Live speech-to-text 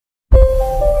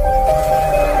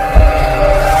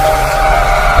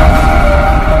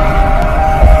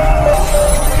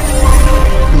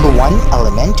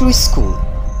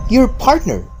your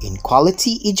partner in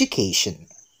quality education.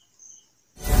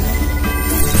 10,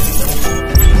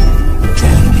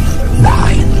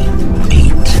 9,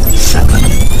 8, 7,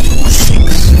 6,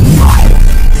 5,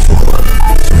 4,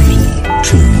 3,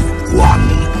 2, 1, 0.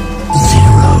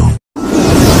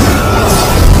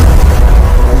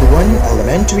 Luan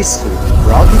Elementary School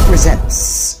proudly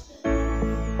presents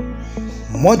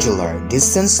Modular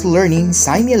Distance Learning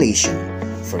Simulation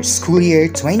for School Year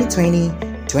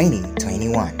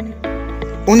 2020-2021.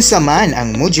 Unsa man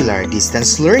ang Modular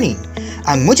Distance Learning?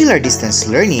 Ang Modular Distance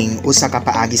Learning usa ka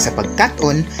paagi sa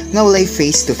pagkat-on nga walay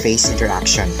face-to-face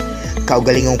interaction.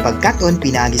 Kaugalingong pagkat-on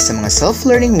pinaagi sa mga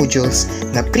self-learning modules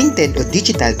na printed o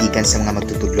digital gikan sa mga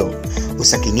magtutudlo.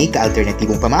 Usa kini ka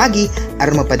alternatibong pamaagi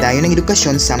aron mapadayon ang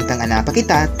edukasyon samtang anapa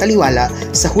kita taliwala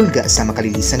sa hulga sa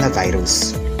makalilisan nga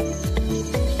virus.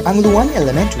 Ang Luan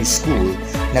Elementary School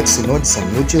nagsunod sa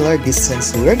Modular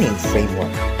Distance Learning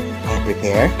Framework. Ang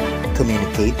prepare,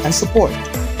 communicate and support,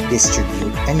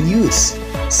 distribute and use,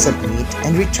 submit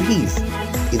and retrieve,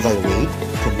 evaluate,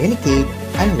 communicate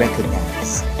and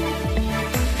recognize.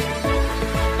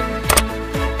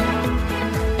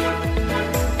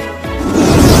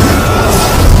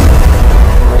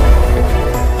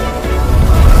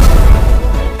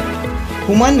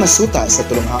 Human masuta sa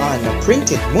tulunghaan na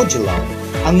printed modular,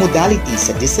 ang modality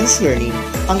sa distance learning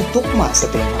ang tukma sa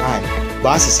tulunghaan.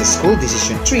 Base sa School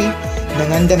Decision Tree,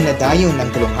 nangandam na dayon ng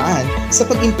tulunghaan sa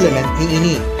pag-implement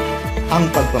niini. Ang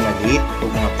pagpamalit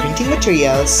o mga printing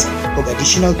materials o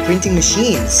additional printing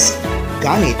machines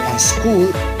gamit ang school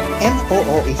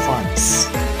MOOE funds.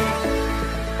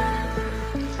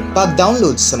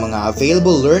 Pag-download sa mga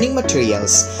available learning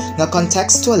materials na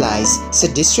contextualize sa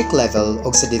district level o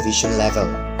sa division level.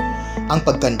 Ang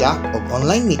pag-conduct og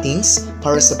online meetings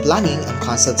para sa planning and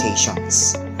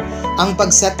consultations. Ang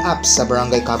pag-set up sa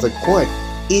barangay covered court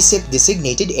isip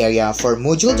designated area for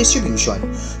module distribution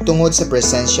tungod sa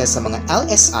presensya sa mga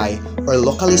LSI or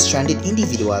locally stranded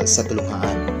individual sa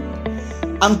tulunghaan.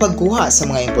 Ang pagkuha sa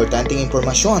mga importanteng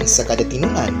impormasyon sa kada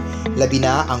tinunan, labi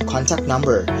na ang contact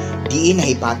number, diin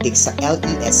nahipatig sa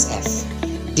LESF.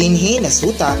 Dinhi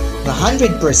nasuta nga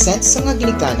 100% sa nga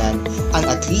ginikanan ang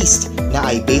at least na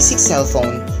ay basic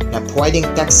cellphone na pwedeng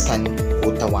textan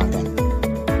o tawagan.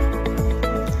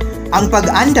 Ang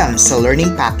pag-andam sa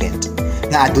learning packet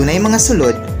nga adunay mga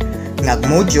sulod,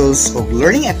 modules o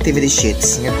learning activity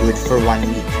sheets nga good for 1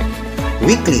 week.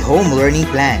 Weekly home learning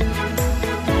plan.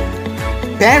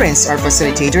 Parents or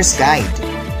Facilitators Guide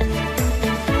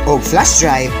o flash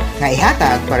drive na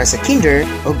ihatag para sa kinder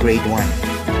o grade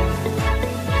 1.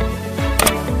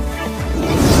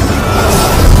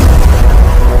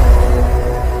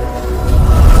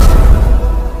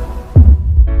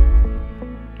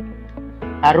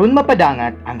 Aron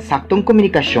mapadangat ang saktong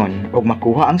komunikasyon o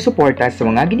makuha ang suporta sa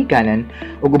mga ginikanan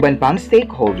o uban pang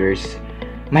stakeholders,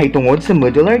 mahitungod sa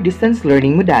Modular Distance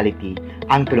Learning Modality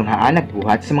ang tulunghaan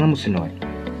nagbuhat sa mga musunod.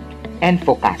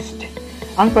 Enfocast.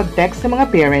 Ang pag-text sa mga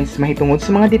parents mahitungod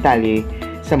sa mga detalye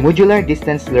sa Modular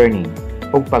Distance Learning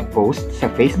o pag-post sa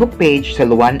Facebook page sa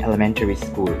Luan Elementary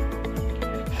School.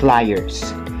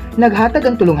 Flyers. Naghatag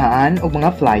ang tulunghaan o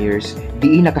mga flyers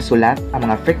diin nakasulat ang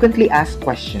mga frequently asked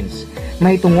questions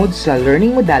mahitungod sa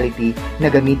learning modality na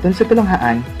gamiton sa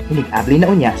tulunghaan hinigabli na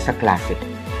unya sa klase.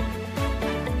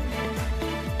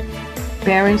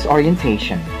 Parents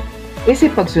Orientation.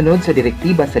 Isip pagsunod sa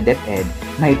direktiba sa DepEd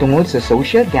mahitungod sa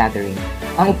social gathering,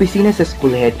 ang opisina sa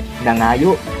school head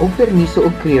nangayo og permiso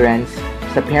og clearance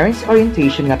sa parents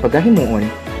orientation nga pagahimuon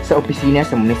sa opisina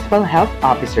sa Municipal Health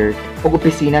Officer o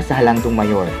opisina sa Halangdong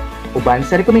Mayor, uban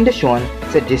sa rekomendasyon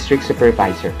sa District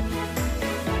Supervisor.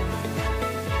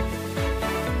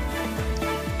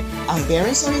 Ang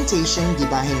parents orientation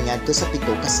gibahin ngadto sa 7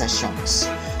 ka sessions,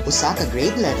 usa ka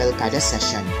grade level kada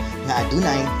session nga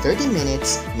adunay 30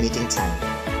 minutes meeting time.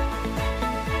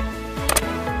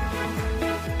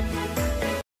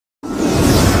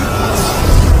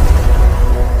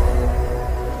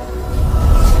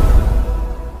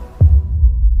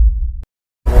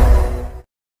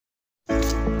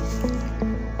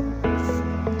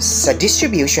 Sa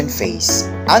distribution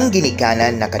phase, ang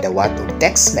ginikanan nakadawat og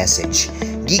text message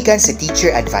gikan sa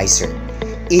teacher advisor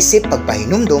isip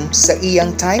pagpahinumdom sa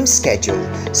iyang time schedule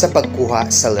sa pagkuha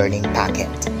sa learning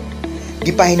packet.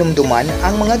 Gipahinumduman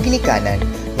ang mga ginikanan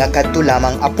nga kadto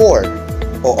lamang apor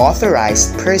o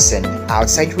authorized person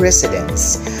outside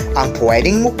residence ang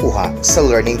pwedeng mukuha sa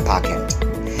learning packet.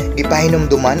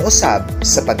 Gipahinumduman usab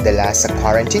sa pagdala sa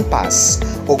quarantine pass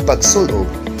o pagsulog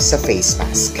sa face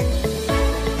mask.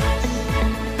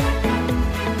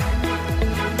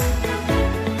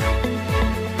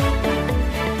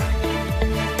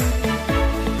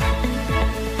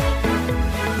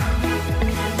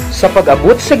 Sa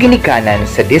pag-abot sa ginikanan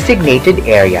sa designated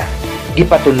area,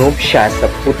 gipatunog siya sa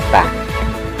foot bath.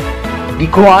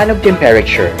 Gikuhaan og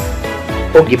temperature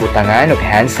o gibutangan og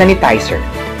hand sanitizer.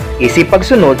 Isip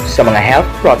pagsunod sa mga health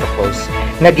protocols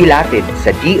na gilatid sa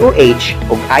DOH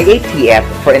ug IATF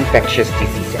for infectious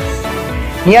diseases.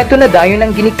 Niadto na dayon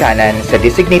ang ginikanan sa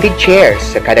designated chairs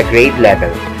sa kada grade level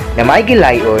na may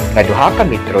gilayon nga 2 ka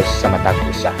metros sa matag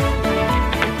usa.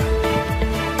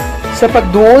 Sa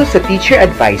pagduol sa teacher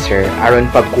advisor aron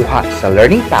pagkuha sa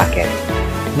learning packet,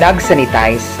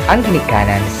 nag-sanitize ang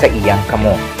ginikanan sa iyang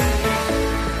kamo.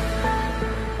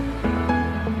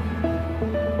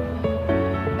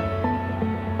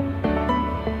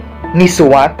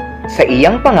 Nisuwat sa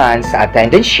iyang pangan sa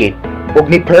attendance sheet ug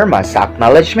nipirma sa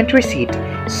acknowledgement receipt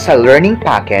sa learning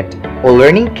packet o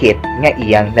learning kit nga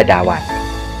iyang nadawat.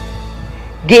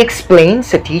 Gi-explain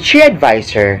sa teacher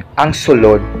advisor ang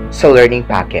sulod sa learning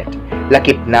packet,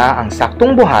 lakip na ang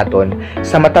saktong buhaton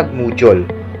sa matag module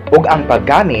ug ang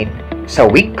paggamit sa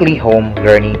weekly home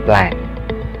learning plan.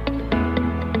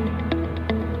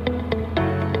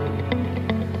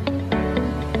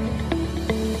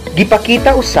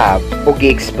 Gipakita usab o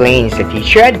gi-explain sa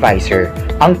teacher advisor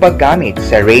ang paggamit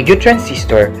sa radio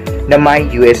transistor na may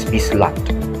USB slot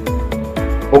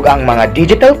ug ang mga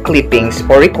digital clippings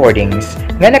o recordings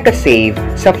nga nakasave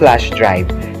sa flash drive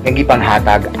nga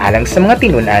gipanghatag alang sa mga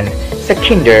tinun-an sa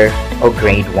kinder o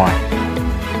grade 1.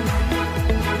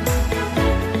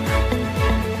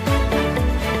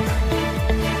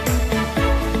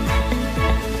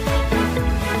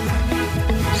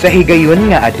 Sa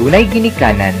higayon nga adunay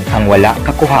ginikanan ang wala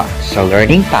kakuha sa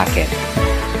learning packet,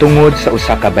 tungod sa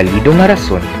usa ka balido nga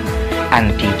rason, ang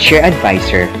teacher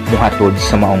advisor muhatod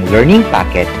sa maong learning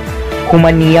packet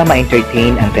human niya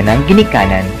ma-entertain ang tanang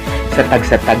ginikanan sa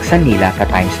tagsa-tagsa nila ka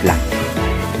time slot.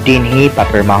 Dinhi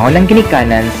papirmahon ang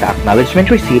ginikanan sa acknowledgement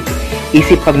receipt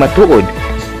isip pagmatuod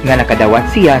nga nakadawat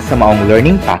siya sa maong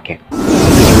learning packet.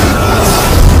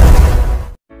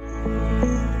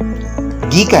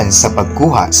 Gikan sa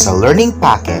pagkuha sa learning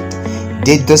packet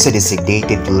didto sa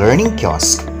designated learning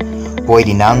kiosk,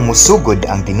 pwede nang musugod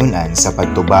ang tinun-an sa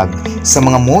pagtubag sa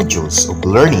mga modules o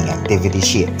learning activity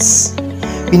sheets.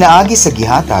 Pinaagi sa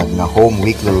gihatag na home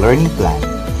weekly learning plan,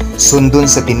 sundon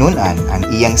sa tinun-an ang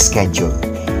iyang schedule,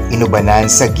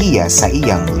 inubanan sa giya sa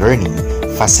iyang learning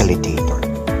facilitator.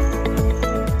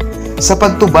 Sa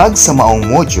pagtubag sa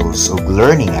maong modules o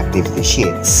learning activity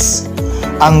sheets,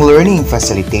 ang learning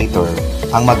facilitator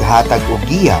ang maghatag og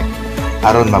giya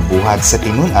aron mabuhat sa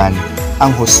tinun-an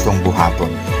ang hustong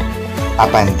buhaton.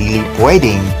 Apan dili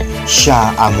pwedeng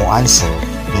siya ang mo-answer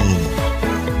niini.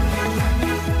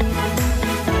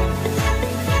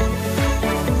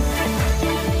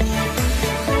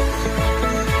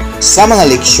 Sa mga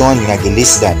leksyon nga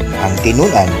gilisdan ang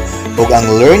tinun-an ug ang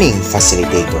learning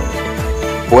facilitator,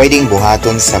 pwedeng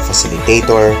buhaton sa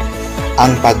facilitator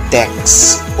ang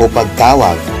pag-text o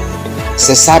pagtawag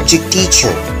sa subject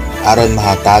teacher aron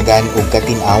mahatagan og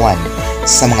katin-awan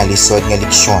sa mga lisod nga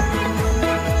leksyon.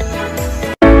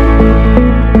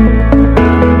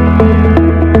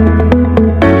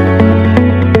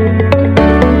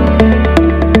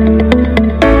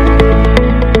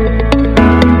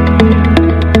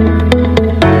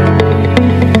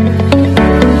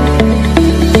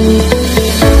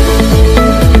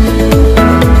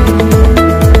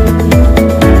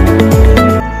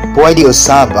 Pwede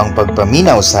usab ang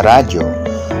pagpaminaw sa radyo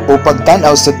o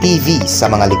pagtanaw sa TV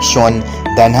sa mga leksyon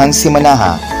danhang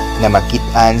simanaha na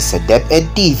makit-an sa DepEd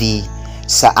TV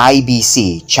sa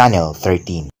IBC Channel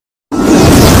 13.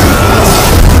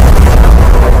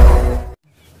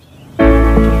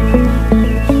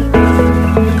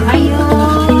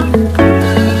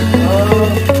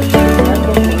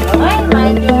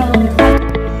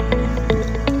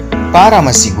 Para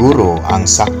masiguro ang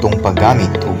saktong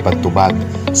paggamit o pagtubag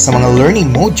sa mga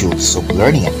learning modules o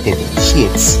learning activity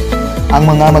sheets, ang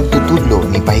mga magtutudlo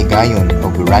ni pahigayon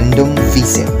og random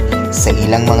visit sa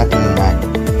ilang mga tinun-an.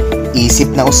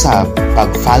 Isip na usab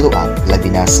pag-follow up labi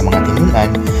na sa mga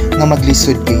tinun-an nga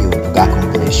maglisod kayo ug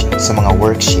accomplish sa mga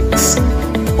worksheets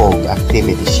o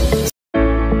activity sheets.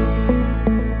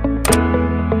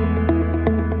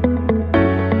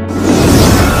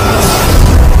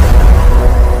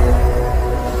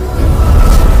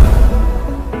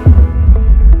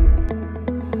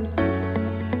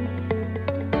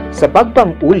 Sa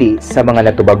pagpang-uli sa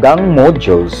mga natubagang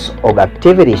modules o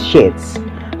activity sheets,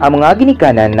 ang mga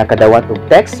ginikanan nakadawat og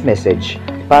text message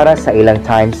para sa ilang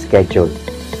time schedule.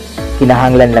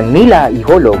 Kinahanglan lang nila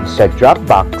ihulog sa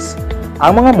Dropbox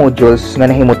ang mga modules nga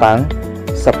nahimutang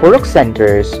sa Purok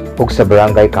Centers ug sa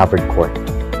Barangay Covered Court.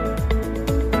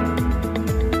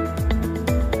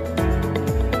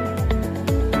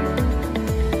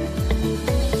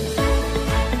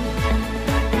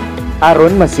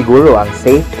 Aron masiguro ang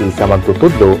safety sa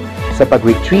magtutudlo sa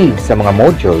pag-retrieve sa mga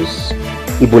modules,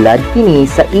 ibulad kini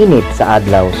sa init sa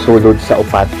adlaw sulod sa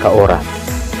 4 ka oras.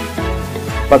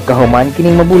 Pagkahuman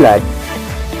kining mabulad,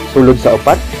 sulod sa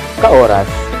 4 ka oras,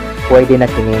 pwede na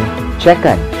kining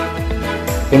checkan.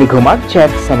 Inig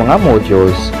humag-check sa mga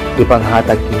modules,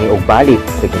 ipanghatag kini og balik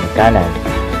sa ginikanan.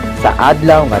 Sa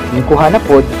adlaw nga tingkuhan na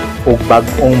pod og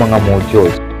bag-ong mga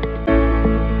modules.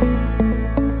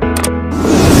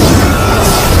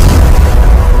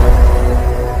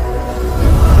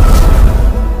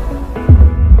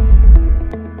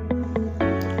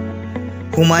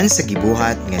 Human sa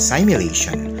gibuhat nga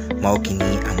simulation, mao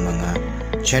kini ang mga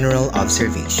general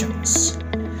observations.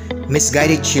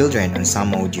 Misguided children on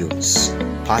some modules.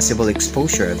 Possible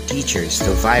exposure of teachers to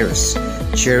virus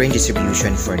during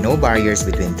distribution for no barriers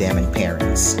between them and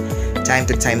parents.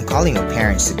 Time-to-time calling of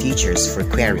parents to teachers for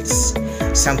queries.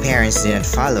 Some parents did not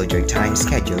follow their time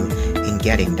schedule in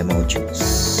getting the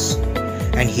modules.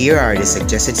 And here are the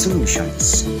suggested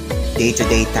solutions.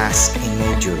 Day-to-day tasks in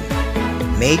module.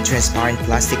 Make transparent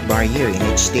plastic barrier in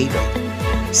each table.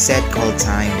 Set call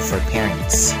time for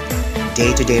parents.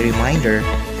 Day-to-day reminder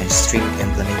and strict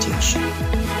implementation.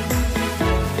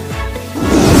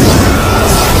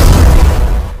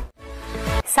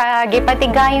 Sa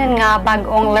gipatigayon nga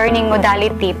bag-ong learning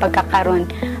modality pagkakaron,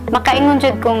 makaingon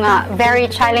jud ko nga very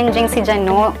challenging si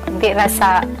Jano dira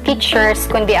sa teachers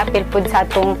kundi apil pud sa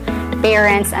atong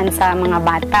parents and sa mga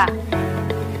bata.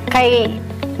 Kay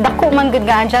dako man gud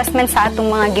nga adjustment sa atong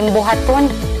mga gimbuhaton.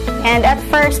 And at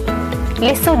first,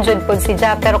 lisod jud pud si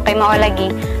Ja, pero kay mao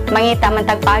lagi mangita man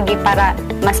tagpagi para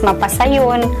mas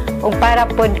mapasayon ug para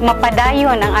pud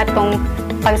mapadayon ang atong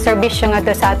pagserbisyo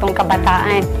ngadto sa atong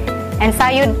kabataan. And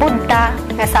sayod pud ta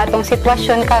nga sa atong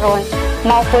sitwasyon karon,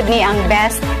 mao pud ni ang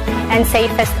best and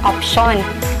safest option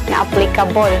na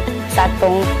applicable sa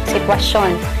atong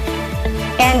sitwasyon.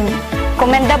 And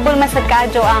commendable man sad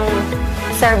kaadyo ang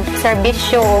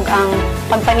serbisyo ug ang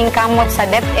pagpaningkamot sa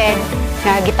DepEd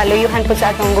nga gipaluyuhan pud sa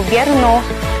atong gobyerno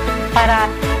para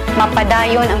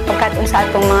mapadayon ang pagkat-on sa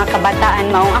atong mga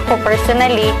kabataan. Maong ako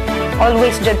personally,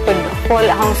 always jud pud full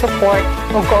akong support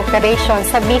ug cooperation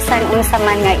sa bisan unsa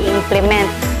man nga i-implement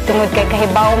tungod kay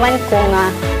kahibaw man ko nga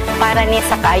para ni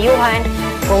sa kaayuhan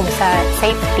ug sa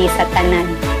safety sa tanan.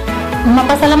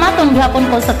 Mapasalamaton gihapon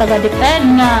ko sa taga DepEd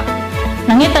nga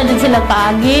nangita jud sila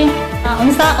paagi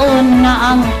unsaon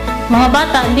nga ang mga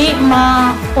bata di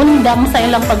maundang sa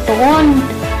ilang pagtuon.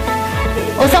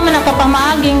 Usa man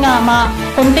nakapamaagi nga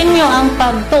ma-continue ang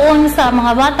pagtuon sa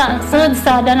mga bata sud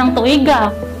sa danang tuiga.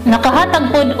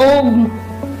 Nakahatag pod og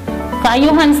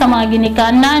kaayuhan sa mga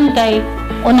ginikanan kay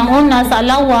unang-una sa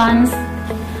allowance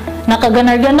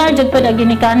nakaganar-ganar jud pod ang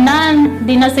ginikanan,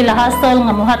 di na sila hassle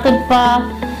nga mohatod pa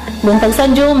buntag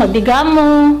sadyo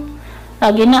magdigamo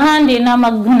ginahan di na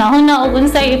maghunahuna og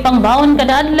unsay ipangbaon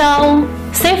kada adlaw.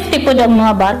 Safety pod ang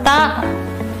mga bata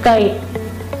kay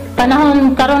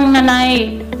panahon karon nga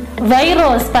nay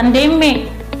virus pandemic.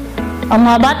 Ang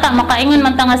mga bata makaingon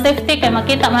man ta nga safety kay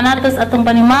makita man nato sa atong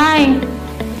panimay.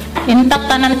 Intact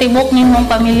tanan tibok nimong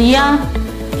pamilya.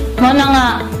 Mao na nga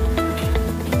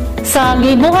sa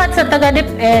gibuhat sa taga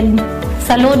DepEd,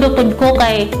 saludo pud ko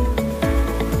kay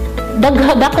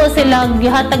dagko sila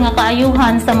gihatag nga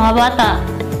kaayuhan sa mga bata.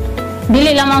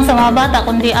 Dili lamang sa mga bata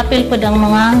kundi apil pud ang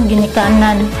mga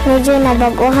ginikanan. Medyo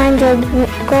nabag-uhan jud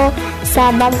ko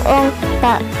sa bag-ong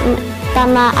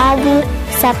pamaagi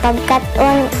sa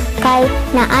pagkat-on kay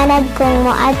naanad kong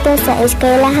moadto sa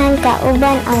eskwelahan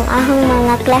kauban ang ahong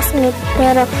mga classmate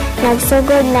pero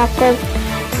nagsugod na kog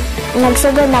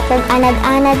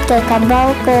anad-anad kay kabaw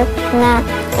ko nga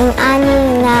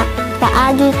ing-ani nga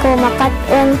paagi ko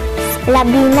makat-on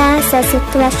labi na sa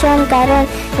sitwasyon karon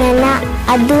nga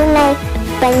adunay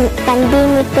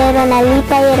pandemic pero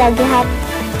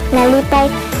nalipay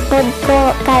pod ko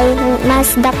kay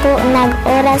mas dako nag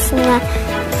oras nga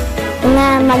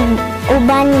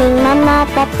mag-uban ning mama,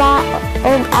 papa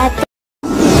ug ate.